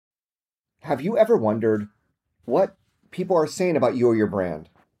Have you ever wondered what people are saying about you or your brand?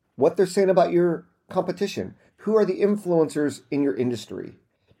 What they're saying about your competition? Who are the influencers in your industry?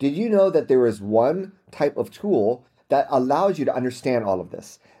 Did you know that there is one type of tool that allows you to understand all of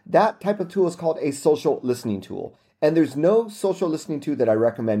this? That type of tool is called a social listening tool. And there's no social listening tool that I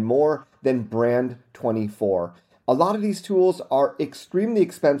recommend more than Brand 24. A lot of these tools are extremely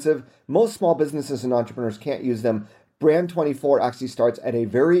expensive. Most small businesses and entrepreneurs can't use them. Brand 24 actually starts at a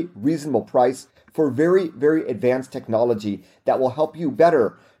very reasonable price for very, very advanced technology that will help you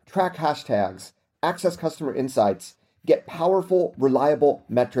better track hashtags, access customer insights, get powerful, reliable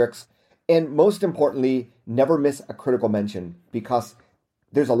metrics, and most importantly, never miss a critical mention, because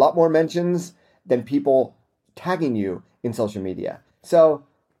there's a lot more mentions than people tagging you in social media. So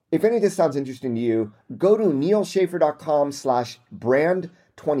if any of this sounds interesting to you, go to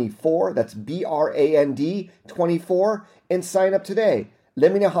neilschaefer.com/brand24, that's BRAND 24, and sign up today.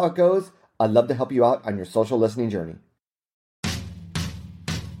 Let me know how it goes. I'd love to help you out on your social listening journey.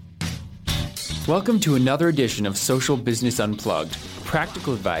 Welcome to another edition of Social Business Unplugged,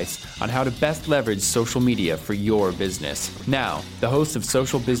 practical advice on how to best leverage social media for your business. Now, the host of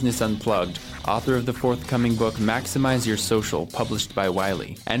Social Business Unplugged, author of the forthcoming book Maximize Your Social, published by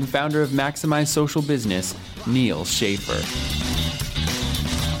Wiley, and founder of Maximize Social Business, Neil Schaefer.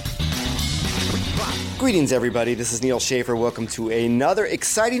 Greetings, everybody. This is Neil Schaefer. Welcome to another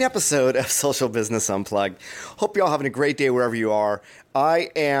exciting episode of Social Business Unplugged. Hope you're all having a great day wherever you are.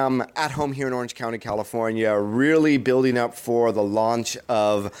 I am at home here in Orange County, California, really building up for the launch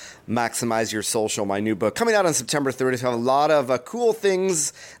of Maximize Your Social, my new book, coming out on September 30th. I have a lot of cool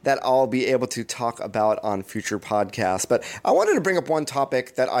things that I'll be able to talk about on future podcasts. But I wanted to bring up one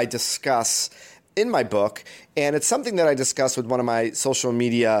topic that I discuss in my book, and it's something that I discussed with one of my social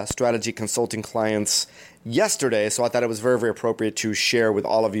media strategy consulting clients yesterday, so I thought it was very, very appropriate to share with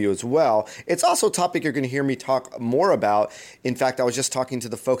all of you as well. It's also a topic you're going to hear me talk more about. In fact, I was just talking to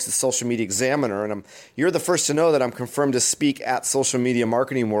the folks at Social Media Examiner, and you're the first to know that I'm confirmed to speak at Social Media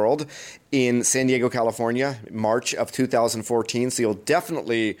Marketing World in San Diego, California, March of 2014, so you'll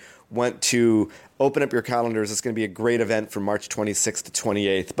definitely want to open up your calendars. It's going to be a great event from March 26th to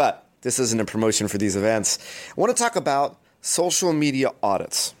 28th, but this isn't a promotion for these events. I want to talk about social media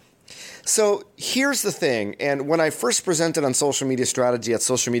audits. So here's the thing, and when I first presented on social media strategy at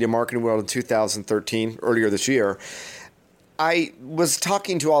Social Media Marketing World in 2013, earlier this year, I was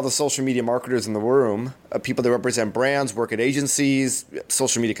talking to all the social media marketers in the room, people that represent brands, work at agencies,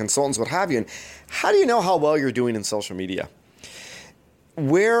 social media consultants, what have you. And how do you know how well you're doing in social media?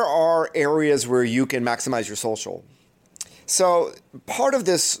 Where are areas where you can maximize your social? So part of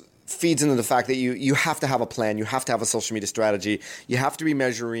this feeds into the fact that you have to have a plan, you have to have a social media strategy, you have to be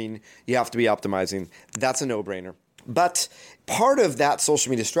measuring, you have to be optimizing. That's a no-brainer. But part of that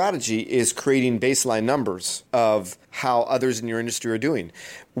social media strategy is creating baseline numbers of how others in your industry are doing.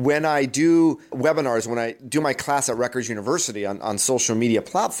 When I do webinars, when I do my class at Rutgers University on social media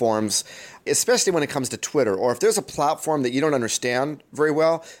platforms, especially when it comes to Twitter, or if there's a platform that you don't understand very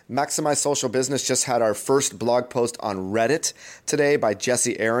well, Maximize Social Business just had our first blog post on Reddit today by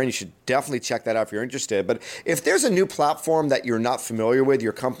Jesse Aaron. You should definitely check that out if you're interested. But if there's a new platform that you're not familiar with,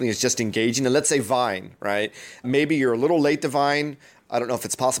 your company is just engaging, and let's say Vine, right? Maybe you're a little late to Vine. I don't know if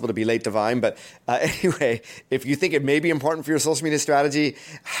it's possible to be late to Vine, but anyway, if you think it may be important for your social media strategy,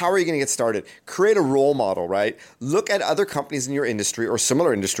 how are you going to get started? Create a role model, right? Look at other companies in your industry or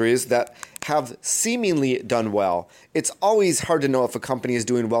similar industries that have seemingly done well. It's always hard to know if a company is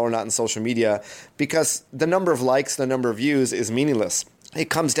doing well or not in social media because the number of likes, the number of views is meaningless. It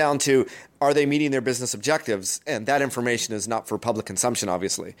comes down to, are they meeting their business objectives? And that information is not for public consumption,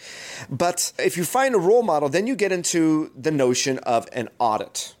 obviously. But if you find a role model, then you get into the notion of an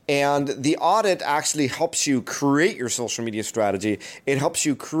audit. And the audit actually helps you create your social media strategy. It helps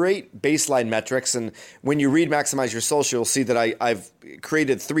you create baseline metrics. And when you read Maximize Your Social, you'll see that I've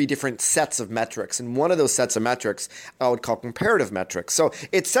created 3 different sets of metrics. And one of those sets of metrics I would call comparative metrics. So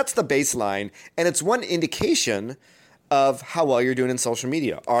it sets the baseline, and it's one indication of how well you're doing in social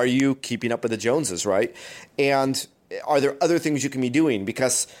media. Are you keeping up with the Joneses, right? And are there other things you can be doing?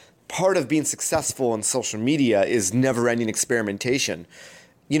 Because part of being successful in social media is never-ending experimentation.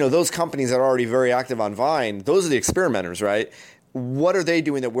 You know, those companies that are already very active on Vine, those are the experimenters, right? What are they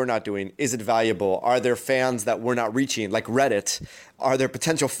doing that we're not doing? Is it valuable? Are there fans that we're not reaching, like Reddit? Are there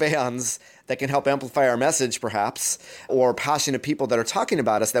potential fans that can help amplify our message, perhaps, or passionate people that are talking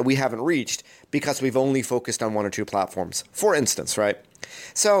about us that we haven't reached because we've only focused on 1 or 2 platforms, for instance, right?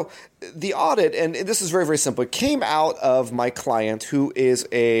 So the audit, and this is very, very simple, it came out of my client who is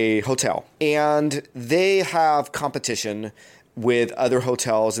a hotel, and they have competition with other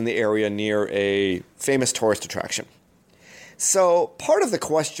hotels in the area near a famous tourist attraction. So part of the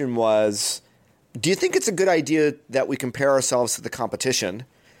question was, do you think it's a good idea that we compare ourselves to the competition?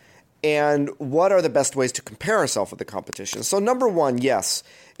 And what are the best ways to compare ourselves with the competition? So number one, yes,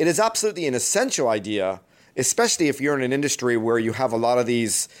 it is absolutely an essential idea, especially if you're in an industry where you have a lot of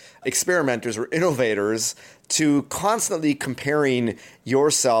these experimenters or innovators, to constantly comparing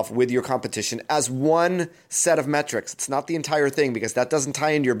yourself with your competition as one set of metrics. It's not the entire thing because that doesn't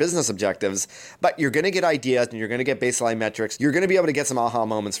tie into your business objectives, but you're going to get ideas and you're going to get baseline metrics. You're going to be able to get some aha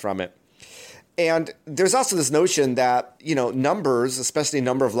moments from it. And there's also this notion that, numbers, especially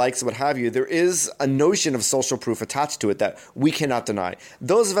number of likes and what have you, there is a notion of social proof attached to it that we cannot deny.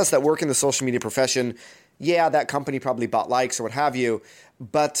 Those of us that work in the social media profession, yeah, that company probably bought likes or what have you.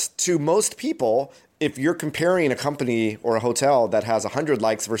 But to most people, if you're comparing a company or a hotel that has 100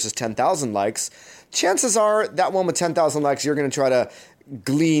 likes versus 10,000 likes, chances are that one with 10,000 likes, you're going to try to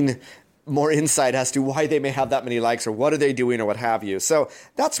glean more insight as to why they may have that many likes or what are they doing or what have you. So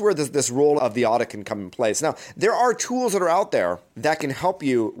that's where this role of the audit can come in place. Now, there are tools that are out there that can help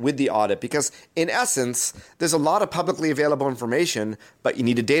you with the audit because in essence, there's a lot of publicly available information, but you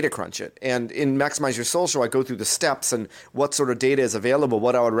need to data crunch it. And in Maximize Your Social, I go through the steps and what sort of data is available,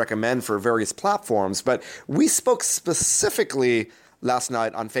 what I would recommend for various platforms. But we spoke specifically last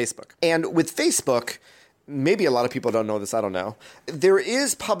night on Facebook. And with Facebook, maybe a lot of people don't know this, I don't know. There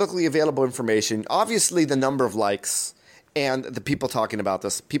is publicly available information, obviously the number of likes and the people talking about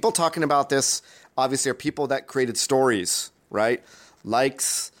this. People talking about this obviously are people that created stories, right?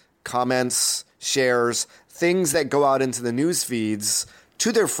 Likes, comments, shares, things that go out into the news feeds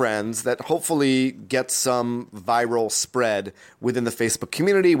to their friends that hopefully get some viral spread within the Facebook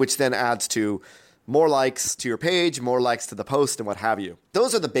community, which then adds to more likes to your page, more likes to the post, and what have you.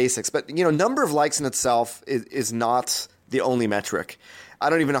 Those are the basics. But, number of likes in itself is not the only metric. I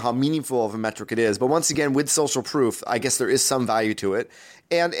don't even know how meaningful of a metric it is. But once again, with social proof, I guess there is some value to it.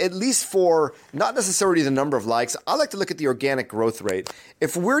 And at least for not necessarily the number of likes, I like to look at the organic growth rate.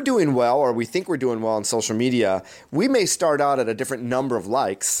 If we're doing well, or we think we're doing well on social media, we may start out at a different number of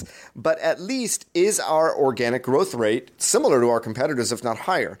likes, but at least is our organic growth rate similar to our competitors, if not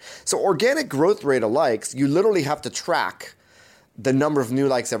higher? So organic growth rate of likes, you literally have to track the number of new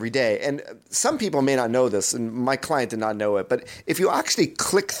likes every day. And some people may not know this, and my client did not know it, but if you actually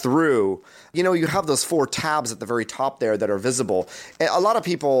click through, you have those 4 tabs at the very top there that are visible. And a lot of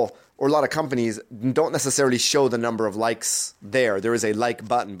people or a lot of companies don't necessarily show the number of likes there. There is a like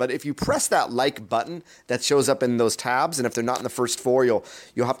button. But if you press that like button that shows up in those tabs, and if they're not in the first 4, you'll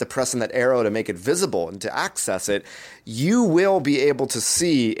have to press on that arrow to make it visible and to access it, you will be able to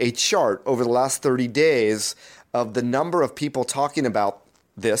see a chart over the last 30 days of the number of people talking about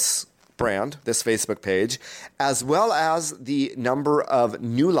this brand, this Facebook page, as well as the number of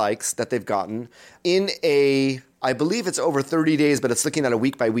new likes that they've gotten in I believe it's over 30 days, but it's looking at a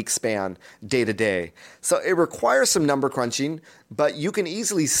week-by-week span, day to day. So it requires some number crunching, but you can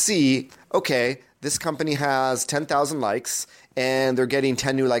easily see, okay, this company has 10,000 likes and they're getting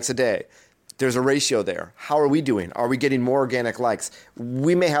 10 new likes a day. There's a ratio there. How are we doing? Are we getting more organic likes?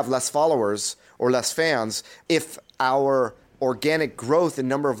 We may have less followers or less fans. If our organic growth in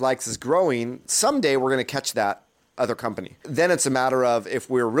number of likes is growing, someday we're going to catch that other company. Then it's a matter of if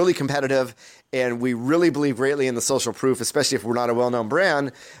we're really competitive and we really believe greatly in the social proof, especially if we're not a well-known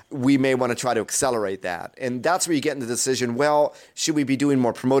brand, we may want to try to accelerate that. And that's where you get into the decision, well, should we be doing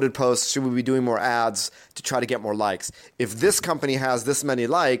more promoted posts? Should we be doing more ads to try to get more likes? If this company has this many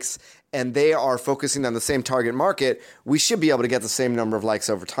likes and they are focusing on the same target market, we should be able to get the same number of likes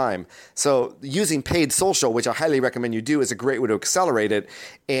over time. So using paid social, which I highly recommend you do, is a great way to accelerate it.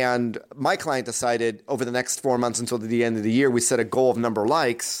 And my client decided over the next 4 months until the end of the year, we set a goal of number of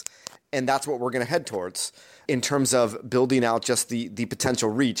likes, and that's what we're going to head towards in terms of building out just the potential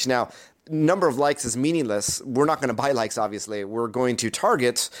reach. Now, number of likes is meaningless. We're not going to buy likes, obviously. We're going to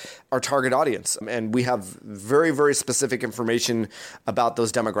target our target audience. And we have very, very specific information about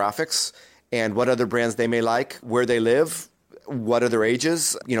those demographics and what other brands they may like, where they live, what are their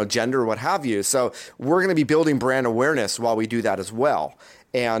ages, gender, what have you. So we're going to be building brand awareness while we do that as well.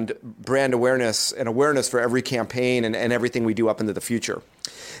 And brand awareness and awareness for every campaign and everything we do up into the future.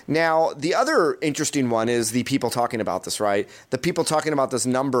 Now, the other interesting one is the people talking about this, right? The people talking about this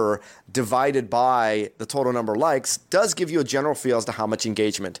number divided by the total number of likes does give you a general feel as to how much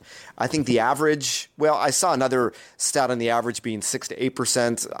engagement. I think the average, well, I saw another stat on the average being 6 to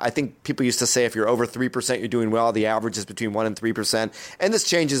 8%. I think people used to say if you're over 3%, you're doing well. The average is between 1 and 3%. And this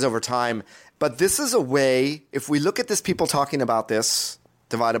changes over time. But this is a way, if we look at this people talking about this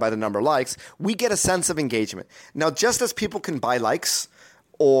divided by the number of likes, we get a sense of engagement. Now, just as people can buy likes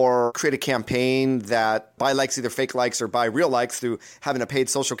or create a campaign that buy likes, either fake likes or buy real likes through having a paid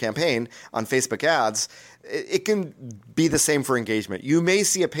social campaign on Facebook ads, it can be the same for engagement. You may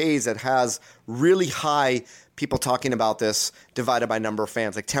see a page that has really high people talking about this divided by number of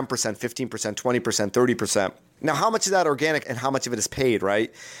fans, like 10%, 15%, 20%, 30%. Now, how much of that organic and how much of it is paid,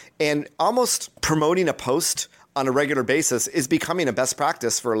 right? And almost promoting a post on a regular basis is becoming a best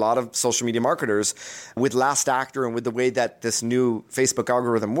practice for a lot of social media marketers. With Last Actor and with the way that this new Facebook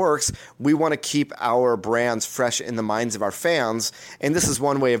algorithm works, we want to keep our brands fresh in the minds of our fans. And this is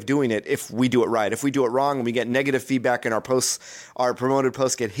one way of doing it if we do it right. If we do it wrong and we get negative feedback and our promoted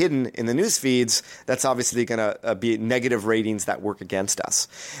posts get hidden in the news feeds, that's obviously going to be negative ratings that work against us.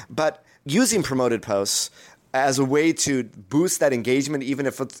 But using promoted posts as a way to boost that engagement, even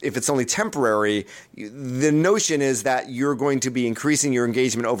if it's only temporary, the notion is that you're going to be increasing your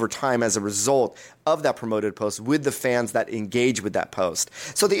engagement over time as a result of that promoted post with the fans that engage with that post.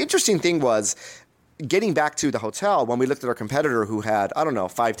 So the interesting thing was, getting back to the hotel, when we looked at our competitor who had,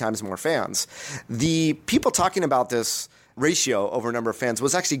 5 times more fans, the people talking about this ratio over number of fans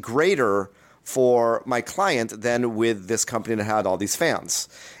was actually greater for my client than with this company that had all these fans.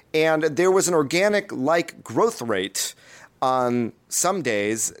 And there was an organic growth rate on some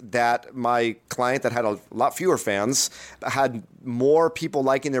days that my client that had a lot fewer fans had more people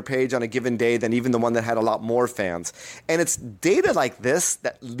liking their page on a given day than even the one that had a lot more fans. And it's data like this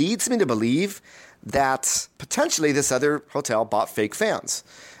that leads me to believe that potentially this other hotel bought fake fans.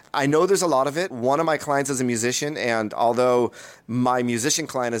 I know there's a lot of it. One of my clients is a musician, and although my musician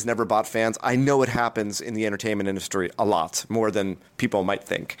client has never bought fans, I know it happens in the entertainment industry a lot, more than people might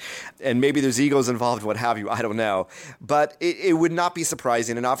think. And maybe there's egos involved, what have you, I don't know. But it would not be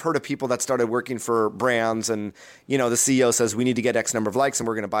surprising, and I've heard of people that started working for brands, and the CEO says, we need to get X number of likes, and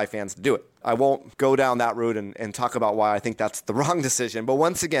we're going to buy fans to do it. I won't go down that route and talk about why I think that's the wrong decision. But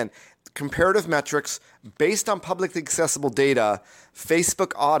once again, comparative metrics based on publicly accessible data,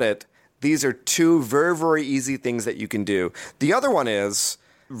 Facebook Audit, these are two very, very easy things that you can do. The other one is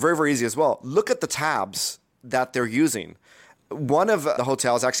very, very easy as well. Look at the tabs that they're using. One of the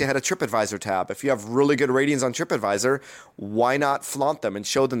hotels actually had a TripAdvisor tab. If you have really good ratings on TripAdvisor, why not flaunt them and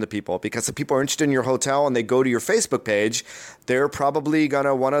show them to people? Because if people are interested in your hotel and they go to your Facebook page, they're probably going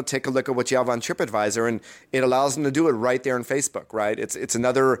to want to take a look at what you have on TripAdvisor, and it allows them to do it right there in Facebook, right? It's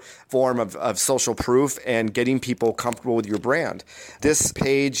another form of social proof and getting people comfortable with your brand. This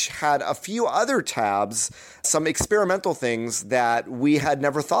page had a few other tabs, some experimental things that we had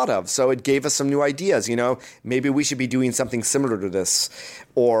never thought of. So it gave us some new ideas. Maybe we should be doing something similar to this,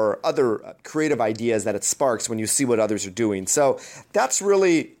 or other creative ideas that it sparks when you see what others are doing. So that's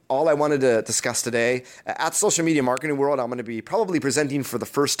really all I wanted to discuss today. At Social Media Marketing World, I'm going to be probably presenting for the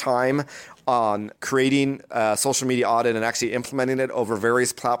first time on creating a social media audit and actually implementing it over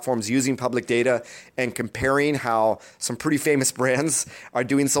various platforms using public data and comparing how some pretty famous brands are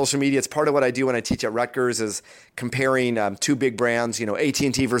doing social media. It's part of what I do when I teach at Rutgers, is comparing two big brands,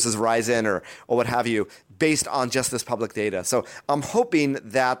 AT&T versus Verizon or what have you, based on just this public data. So I'm hoping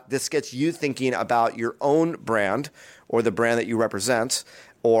that this gets you thinking about your own brand or the brand that you represent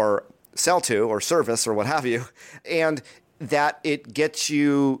or sell to or service or what have you, and that it gets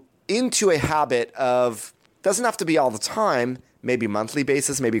you into a habit of, doesn't have to be all the time, maybe monthly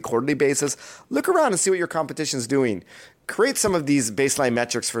basis, maybe quarterly basis. Look around and see what your competition is doing. Create some of these baseline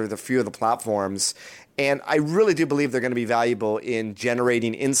metrics for the few of the platforms. And I really do believe they're going to be valuable in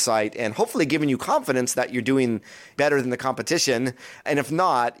generating insight and hopefully giving you confidence that you're doing better than the competition. And if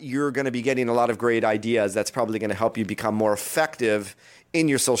not, you're going to be getting a lot of great ideas that's probably going to help you become more effective in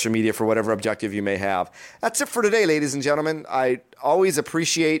your social media for whatever objective you may have. That's it for today, ladies and gentlemen. I always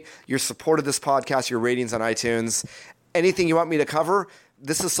appreciate your support of this podcast, your ratings on iTunes. Anything you want me to cover?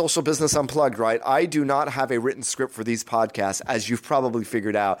 This is Social Business Unplugged, right? I do not have a written script for these podcasts, as you've probably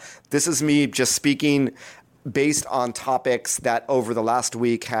figured out. This is me just speaking based on topics that over the last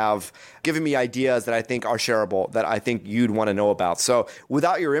week have given me ideas that I think are shareable, that I think you'd want to know about. So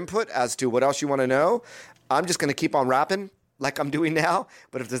without your input as to what else you want to know, I'm just going to keep on rapping like I'm doing now.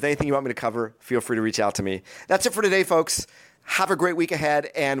 But if there's anything you want me to cover, feel free to reach out to me. That's it for today, folks. Have a great week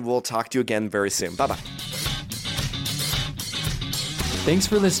ahead, and we'll talk to you again very soon. Bye-bye. Thanks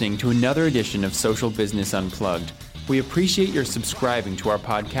for listening to another edition of Social Business Unplugged. We appreciate your subscribing to our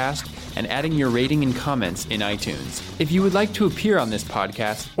podcast and adding your rating and comments in iTunes. If you would like to appear on this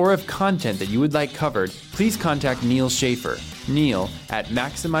podcast or have content that you would like covered, please contact Neil Schaefer,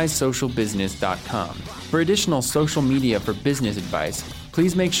 Neil@MaximizeSocialBusiness.com. For additional social media for business advice,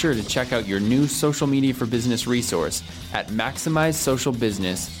 please make sure to check out your new social media for business resource at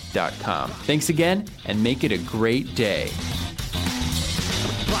MaximizeSocialBusiness.com. Thanks again, and make it a great day.